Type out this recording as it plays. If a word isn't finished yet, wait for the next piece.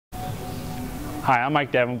Hi, I'm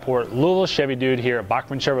Mike Davenport, Louisville Chevy Dude here at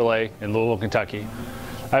Bachman Chevrolet in Louisville, Kentucky.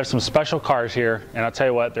 I have some special cars here, and I'll tell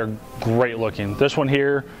you what, they're great looking. This one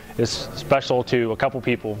here is special to a couple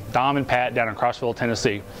people, Dom and Pat down in Crossville,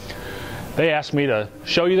 Tennessee. They asked me to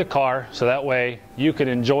show you the car so that way you could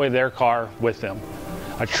enjoy their car with them.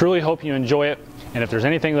 I truly hope you enjoy it, and if there's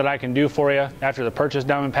anything that I can do for you after the purchase,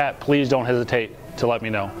 Dom and Pat, please don't hesitate to let me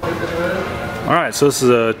know. Alright, so this is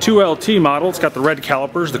a 2LT model. It's got the red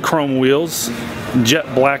calipers, the chrome wheels, jet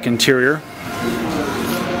black interior.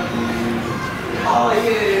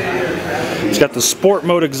 It's got the sport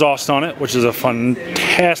mode exhaust on it, which is a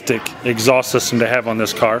fantastic exhaust system to have on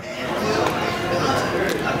this car.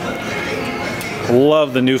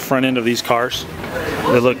 Love the new front end of these cars.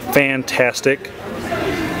 They look fantastic.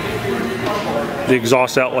 The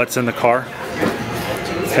exhaust outlets in the car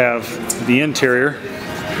have the interior,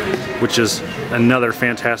 which is another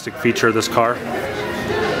fantastic feature of this car.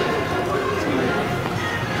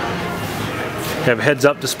 Have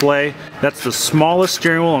heads-up display. That's the smallest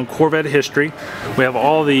steering wheel in Corvette history. We have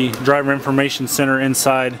all the driver information center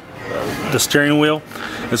inside the steering wheel,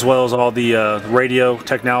 as well as all the radio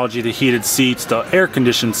technology, the heated seats, the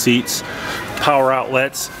air-conditioned seats, power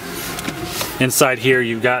outlets. Inside here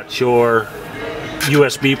you've got your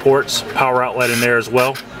USB ports, power outlet in there as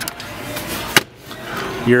well.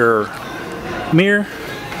 Your mirror,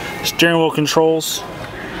 steering wheel controls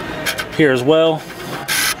here as well.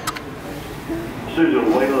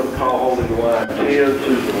 Susan Whalen, call holding line 10,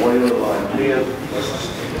 Susan Whalen, line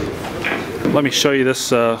 10. Let me show you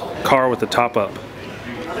this car with the top up.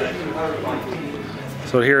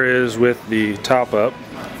 So here it is with the top up.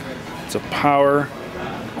 It's a power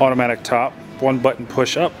automatic top. One button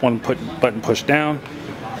push up, one button push down.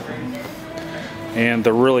 And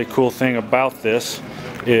the really cool thing about this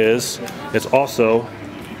is it's also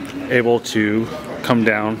able to come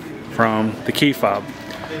down from the key fob.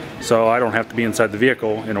 So I don't have to be inside the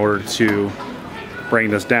vehicle in order to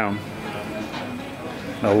bring this down.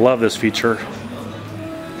 I love this feature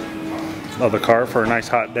of the car for a nice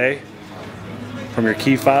hot day. From your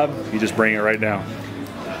key fob, you just bring it right down.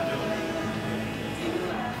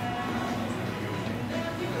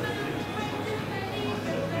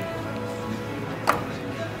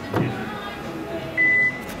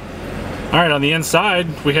 Alright, on the inside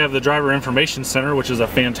we have the driver information center, which is a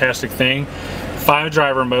fantastic thing. 5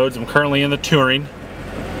 driver modes. I'm currently in the touring.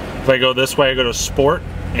 If I go this way, I go to sport,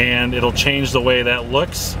 and it'll change the way that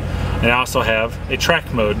looks. And I also have a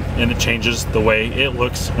track mode, and it changes the way it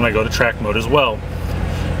looks when I go to track mode as well.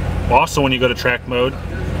 Also, when you go to track mode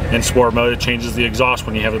and sport mode, it changes the exhaust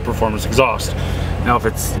when you have the performance exhaust. Now, if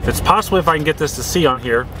it's possible, if I can get this to see on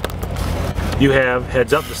here, you have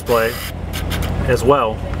heads-up display as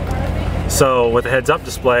well. So with the heads-up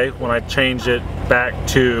display, when I change it back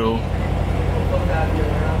to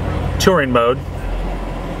touring mode,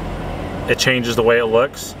 it changes the way it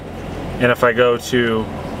looks. And if I go to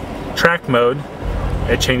track mode,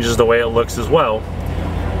 it changes the way it looks as well.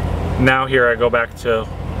 Now here I go back to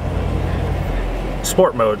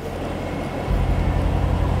sport mode.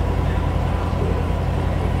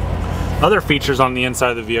 Other features on the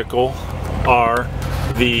inside of the vehicle are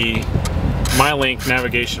the MyLink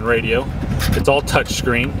navigation radio. It's all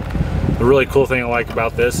touchscreen. The really cool thing I like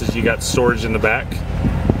about this is you got storage in the back.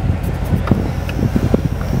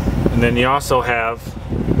 And then you also have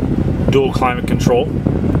dual climate control,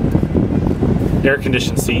 air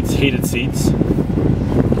conditioned seats, heated seats.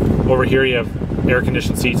 Over here you have air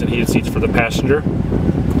conditioned seats and heated seats for the passenger.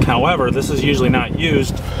 However, this is usually not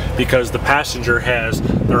used because the passenger has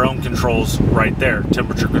their own controls right there.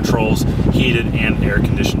 Temperature controls, heated and air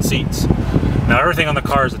conditioned seats. Now everything on the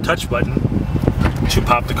car is a touch button to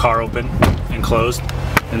pop the car open and closed.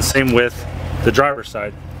 And same with the driver's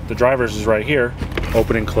side. The driver's is right here,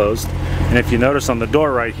 open and closed. And if you notice on the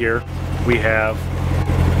door right here, we have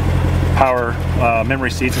power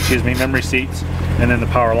memory seats, and then the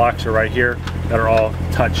power locks are right here that are all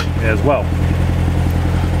touch as well.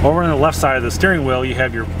 Over on the left side of the steering wheel, you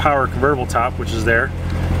have your power convertible top, which is there.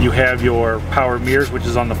 You have your power mirrors, which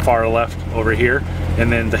is on the far left over here.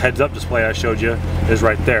 And then the heads-up display I showed you is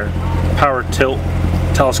right there. Power tilt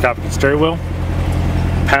telescopic steering wheel.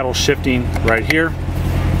 Paddle shifting right here.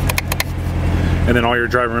 And then all your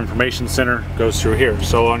driver information center goes through here.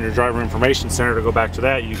 So on your driver information center, to go back to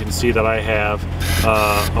that, you can see that I have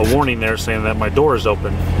a warning there saying that my door is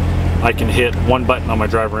open. I can hit one button on my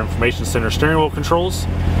driver information center steering wheel controls,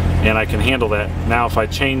 and I can handle that. Now if I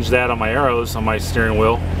change that on my arrows on my steering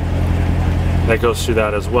wheel, that goes through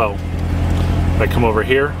that as well. If I come over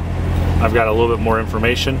here, I've got a little bit more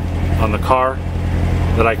information on the car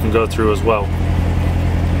that I can go through as well.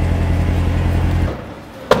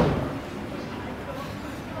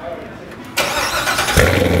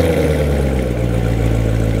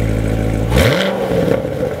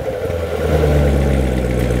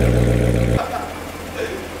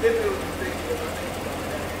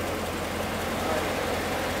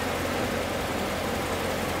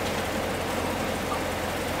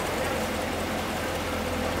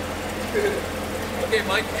 Okay,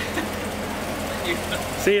 Mike. Thank you.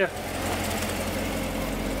 See ya.